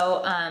crowd.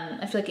 So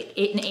I feel like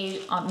in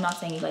Asia, I'm not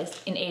saying you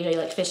guys in Asia you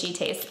like fishy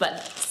taste,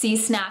 but sea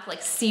snack,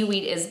 like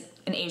seaweed is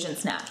an Asian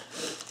snack.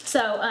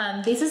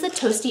 So this is a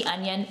toasty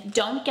onion.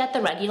 Don't get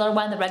the regular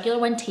one. The regular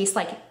one tastes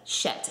like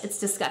shit. It's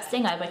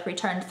disgusting. I've like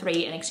returned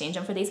 3 and exchanged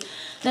them for these.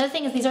 Another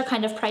thing is these are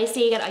kind of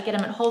pricey. I get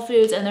them at Whole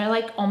Foods and they're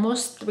like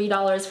almost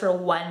 $3 for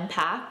one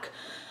pack.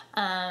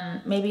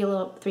 Maybe a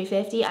little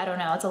 $3.50. I don't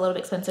know. It's a little bit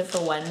expensive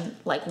for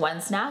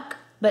one snack.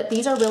 But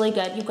these are really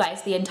good. You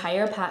guys, the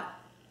entire pack.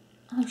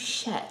 Oh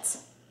shit.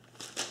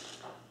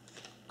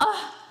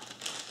 Oh.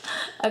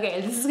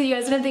 Okay, you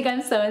guys are gonna think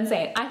I'm so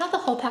insane. I thought the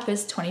whole pack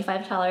was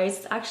 25 calories.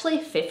 It's actually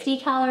 50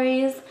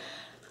 calories.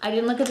 I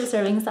didn't look at the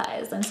serving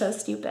size. I'm so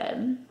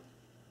stupid.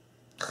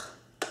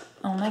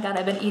 Oh my god,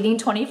 I've been eating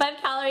 25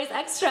 calories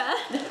extra.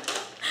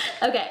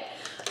 Okay,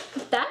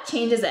 that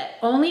changes it.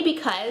 Only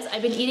because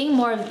I've been eating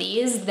more of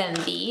these than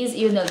these,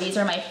 even though these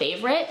are my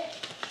favorite.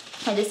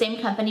 By the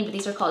same company, but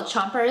these are called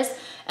Chompers.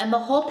 And the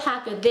whole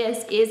pack of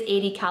this is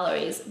 80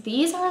 calories.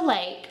 These are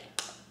like,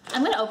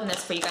 I'm gonna open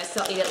this for you guys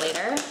so I'll eat it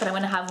later, but I'm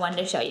gonna have one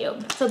to show you.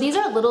 So these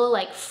are little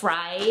like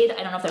fried,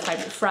 I don't know if they're fried,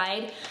 but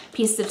fried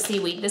pieces of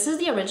seaweed. This is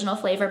the original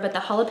flavor, but the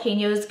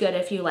jalapeno is good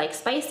if you like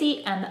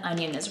spicy, and the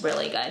onion is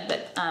really good,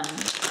 but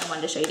I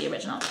wanted to show you the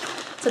original.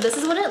 So this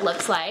is what it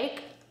looks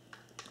like.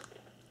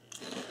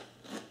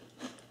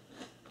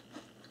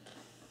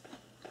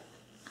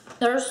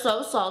 They're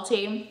so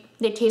salty.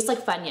 They taste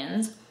like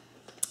Funyuns.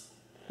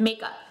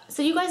 Makeup.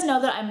 So you guys know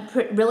that I'm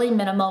really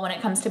minimal when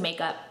it comes to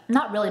makeup.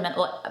 Not really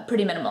minimal,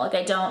 pretty minimal. Like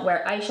I don't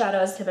wear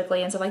eyeshadows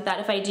typically and stuff like that.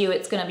 If I do,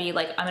 it's gonna be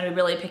like, I'm gonna be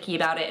really picky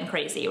about it and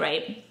crazy,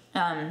 right?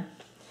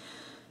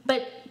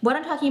 But what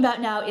I'm talking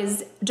about now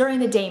is during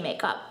the day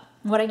makeup.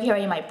 What I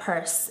carry in my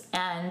purse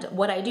and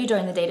what I do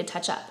during the day to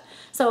touch up.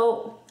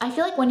 So I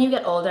feel like when you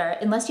get older,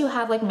 unless you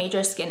have like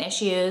major skin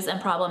issues and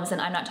problems, and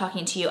I'm not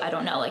talking to you, I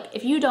don't know, like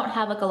if you don't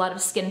have like a lot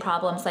of skin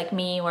problems like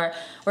me, or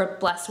we're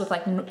blessed with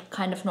like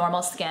kind of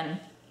normal skin,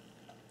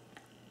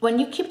 when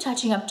you keep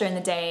touching up during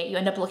the day, you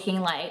end up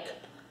looking like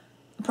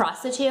a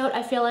prostitute,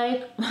 I feel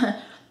like.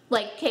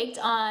 Like caked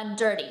on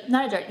dirty.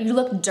 Not a dirty, you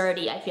look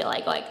dirty, I feel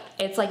like. Like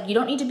it's like you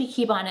don't need to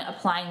keep on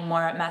applying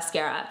more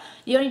mascara.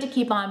 You don't need to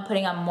keep on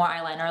putting on more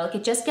eyeliner. Like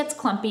it just gets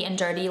clumpy and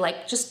dirty.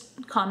 Like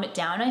just calm it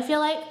down, I feel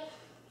like.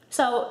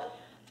 So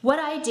what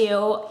I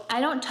do, I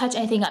don't touch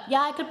anything up.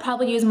 Yeah, I could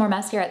probably use more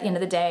mascara at the end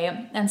of the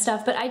day and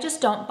stuff, but I just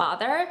don't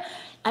bother.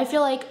 I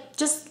feel like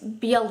just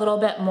be a little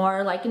bit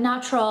more like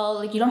natural.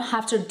 Like you don't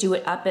have to do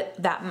it up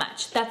that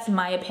much. That's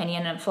my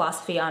opinion and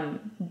philosophy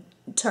on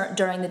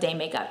during the day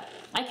makeup.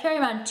 I carry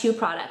around 2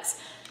 products.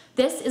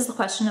 This is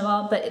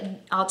questionable, but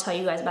I'll tell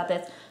you guys about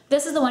this.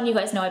 This is the one you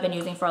guys know I've been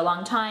using for a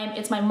long time.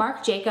 It's my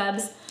Marc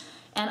Jacobs,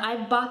 and I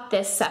bought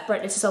this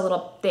separate. It's just a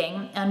little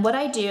thing. And what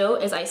I do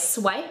is I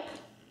swipe,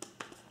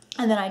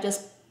 and then I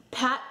just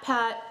pat,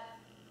 pat,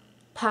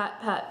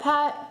 pat, pat,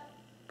 pat,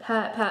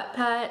 pat, pat,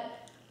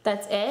 pat.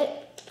 That's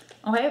it.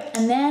 Okay,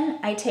 and then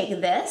I take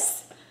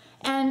this,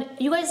 and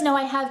you guys know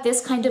I have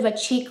this kind of a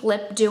cheek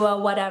lip duo,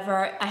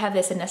 whatever. I have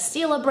this in a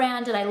Stila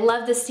brand, and I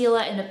love the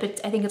Stila, and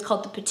I think it's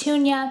called the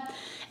Petunia.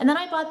 And then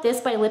I bought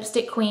this by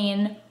Lipstick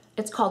Queen.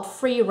 It's called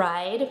Free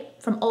Ride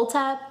from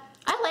Ulta.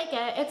 I like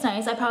it, it's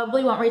nice. I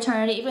probably won't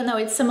return it, even though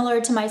it's similar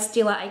to my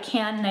Stila. I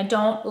can, and I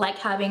don't like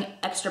having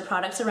extra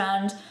products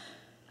around.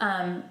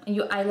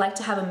 I like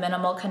to have a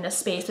minimal kind of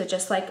space with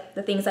just like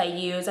the things I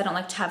use. I don't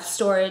like to have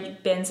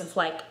storage bins of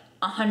like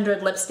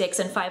 100 lipsticks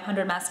and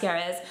 500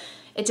 mascaras.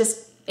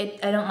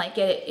 I don't like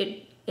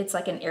it. It's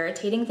like an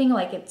irritating thing,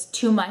 like it's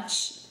too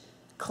much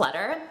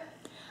clutter.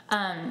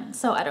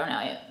 So I don't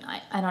know.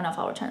 I don't know if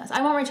I'll return this.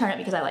 I won't return it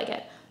because I like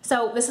it.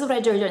 So this is what I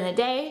do during the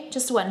day,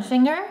 just one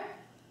finger.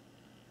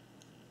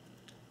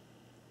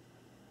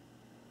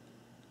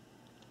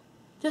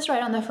 Just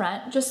right on the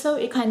front, just so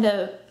it kind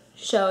of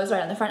shows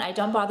right on the front. I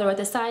don't bother with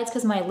the sides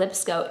because my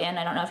lips go in.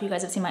 I don't know if you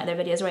guys have seen my other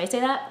videos where I say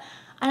that.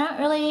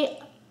 I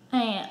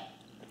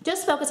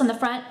just focus on the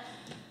front,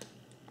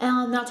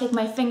 and I'll take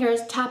my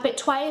fingers, tap it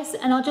twice,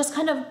 and I'll just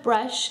kind of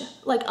brush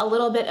like a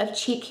little bit of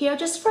cheek here,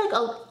 just for like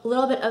a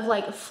little bit of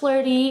like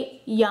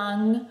flirty,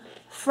 young,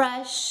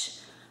 fresh,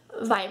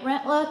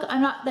 vibrant look.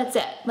 That's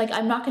it. Like,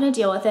 I'm not gonna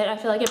deal with it. I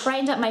feel like it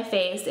brightened up my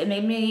face. It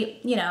made me,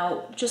 you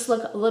know, just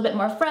look a little bit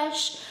more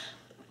fresh.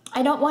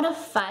 I don't want to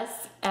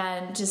fuss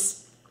and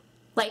just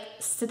like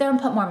sit there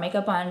and put more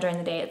makeup on during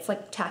the day. It's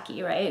like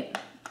tacky, right?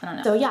 I don't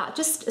know. So yeah,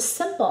 just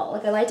simple.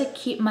 Like, I like to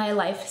keep my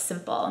life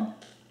simple.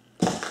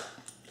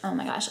 Oh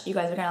my gosh, you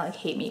guys are gonna like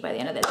hate me by the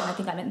end of this and I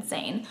think I'm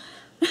insane.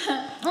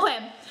 Okay,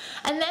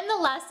 and then the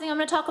last thing I'm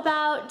gonna talk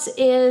about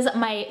is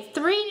my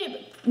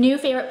 3 new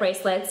favorite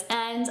bracelets,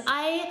 and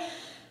I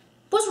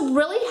was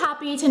really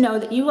happy to know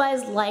that you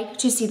guys like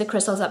to see the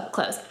crystals up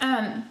close.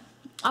 I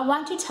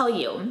want to tell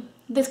you,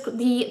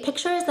 the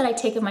pictures that I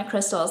take of my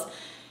crystals,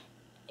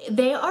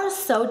 they are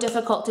so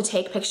difficult to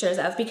take pictures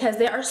of because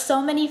there are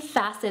so many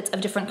facets of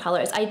different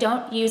colors. I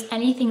don't use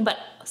anything but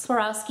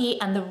Swarovski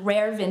and the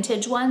rare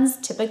vintage ones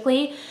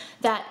typically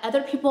that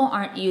other people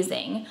aren't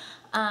using.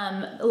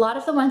 A lot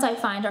of the ones I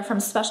find are from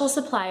special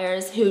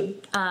suppliers who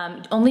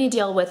only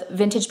deal with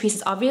vintage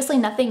pieces. Obviously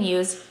nothing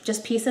used,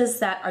 just pieces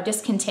that are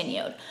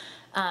discontinued.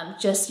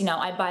 Just, you know,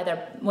 I buy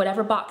their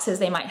whatever boxes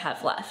they might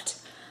have left.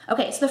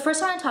 Okay, so the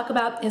first one I talk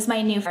about is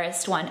my new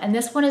first one, and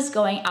this one is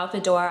going out the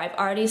door. I've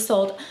already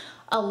sold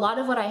a lot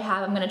of what I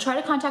have. I'm gonna try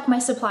to contact my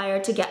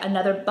supplier to get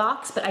another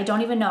box, but I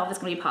don't even know if it's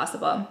gonna be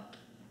possible.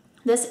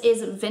 This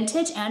is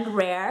vintage and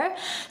rare.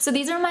 So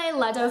these are my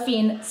La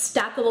Dauphine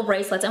stackable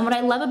bracelets, and what I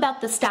love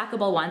about the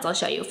stackable ones, I'll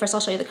show you. First, I'll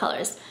show you the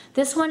colors.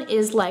 This one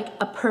is like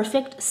a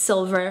perfect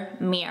silver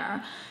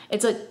mirror.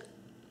 It's a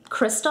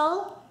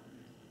crystal,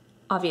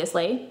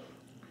 obviously,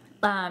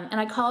 and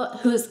I call it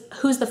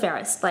who's the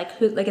fairest, like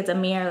it's a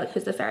mirror, like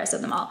who's the fairest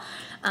of them all.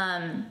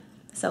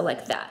 So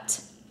like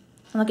that.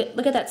 And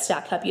look at that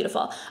stack, how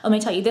beautiful. Let me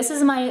tell you, this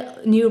is my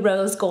new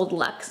rose gold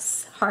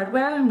luxe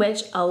hardware, in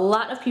which a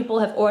lot of people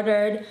have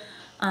ordered.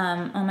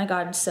 Oh my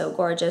God, so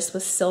gorgeous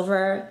with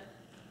silver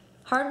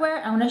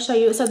hardware. I want to show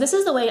you. So this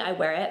is the way I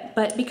wear it,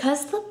 but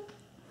because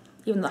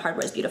even the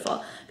hardware is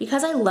beautiful,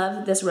 because I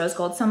love this rose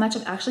gold so much,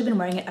 I've actually been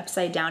wearing it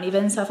upside down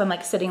even. So if I'm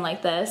like sitting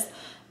like this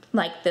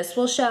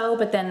will show,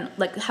 but then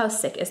like how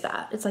sick is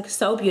that? It's like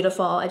so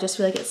beautiful. I just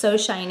feel like it's so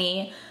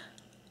shiny.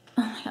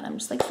 Oh my God, I'm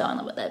just like so in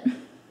love with it.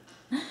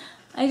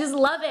 I just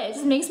love it. It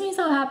just makes me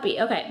so happy.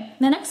 Okay,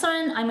 the next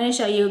one I'm gonna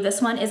show you,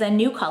 this one is a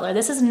new color.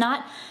 This is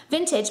not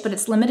vintage, but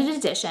it's limited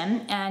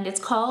edition, and it's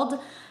called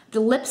the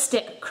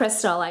lipstick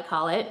crystal, I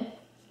call it.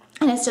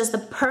 And it's just the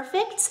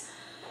perfect,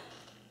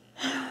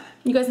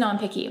 you guys know I'm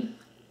picky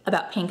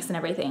about pinks and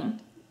everything.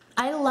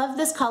 I love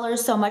this color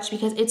so much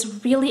because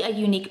it's really a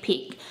unique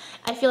pink.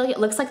 I feel like it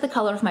looks like the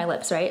color of my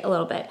lips, right? A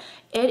little bit.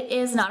 It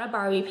is not a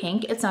Barbie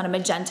pink. It's not a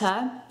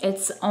magenta.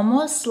 It's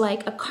almost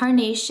like a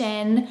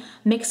carnation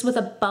mixed with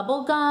a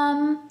bubble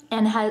gum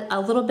and has a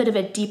little bit of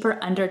a deeper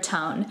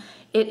undertone.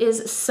 It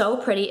is so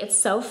pretty. It's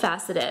so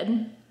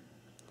faceted,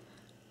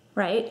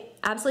 right?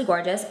 Absolutely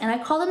gorgeous. And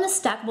I call them the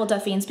stackable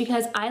Dauphines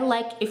because I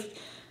like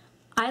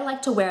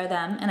to wear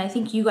them, and I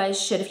think you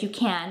guys should, if you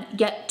can,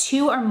 get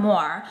 2 or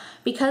more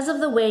because of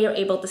the way you're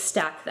able to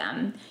stack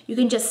them. You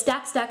can just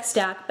stack, stack,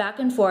 stack back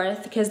and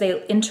forth because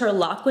they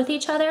interlock with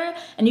each other,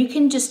 and you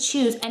can just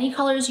choose any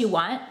colors you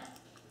want.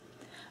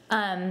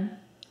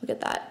 Look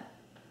at that.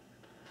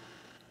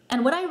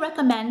 And what I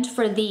recommend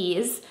for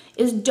these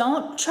is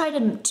don't try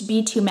to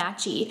be too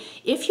matchy.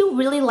 If you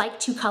really like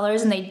 2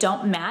 colors and they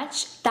don't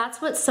match,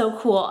 that's what's so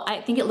cool.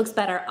 I think it looks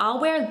better.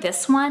 I'll wear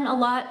this one a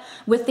lot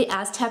with the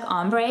Aztec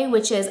Ombre,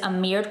 which is a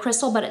mirrored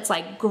crystal, but it's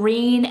like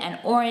green and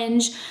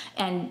orange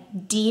and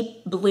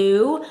deep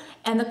blue.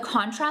 And the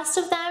contrast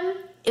of them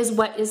is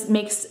what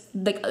makes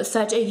like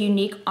such a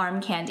unique arm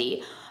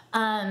candy.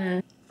 Yeah,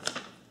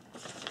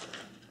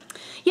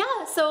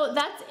 so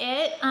that's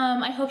it.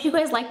 I hope you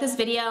guys like this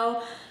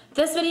video.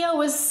 This video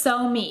was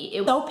so me.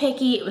 It was so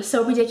picky, it was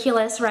so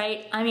ridiculous,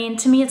 right? I mean,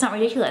 to me it's not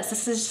ridiculous.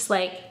 This is just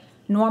like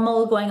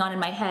normal going on in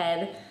my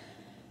head.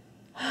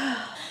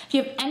 If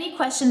you have any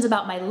questions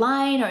about my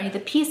line or any of the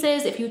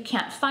pieces, if you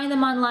can't find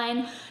them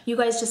online, you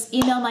guys just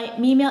email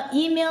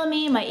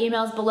me. My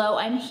email's below.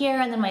 I'm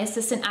here, and then my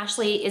assistant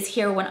Ashley is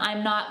here when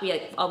I'm not. We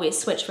like always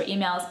switch for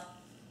emails.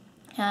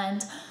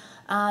 And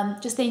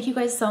just thank you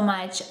guys so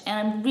much. And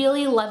I'm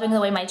really loving the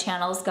way my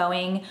channel's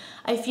going.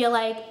 I feel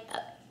like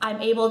I'm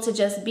able to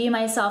just be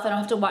myself. I don't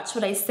have to watch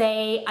what I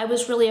say. I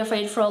was really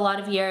afraid for a lot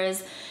of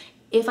years.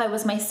 If I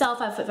was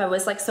myself, if I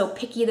was like so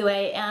picky the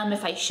way I am,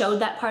 if I showed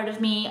that part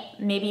of me,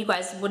 maybe you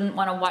guys wouldn't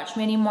want to watch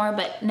me anymore.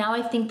 But now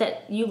I think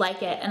that you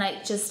like it, and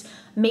it just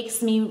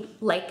makes me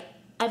like,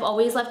 I've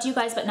always loved you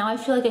guys, but now I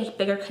feel like a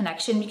bigger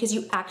connection because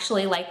you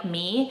actually like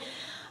me.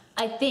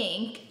 I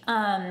think.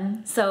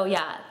 So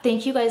yeah,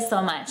 thank you guys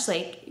so much.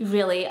 Like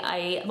really,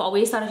 I've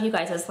always thought of you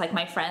guys as like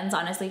my friends,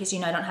 honestly, because you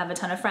know I don't have a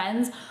ton of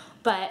friends,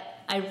 but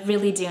I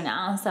really do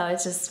now. So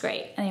it's just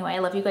great. Anyway, I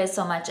love you guys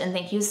so much and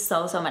thank you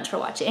so much for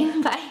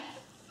watching. Bye.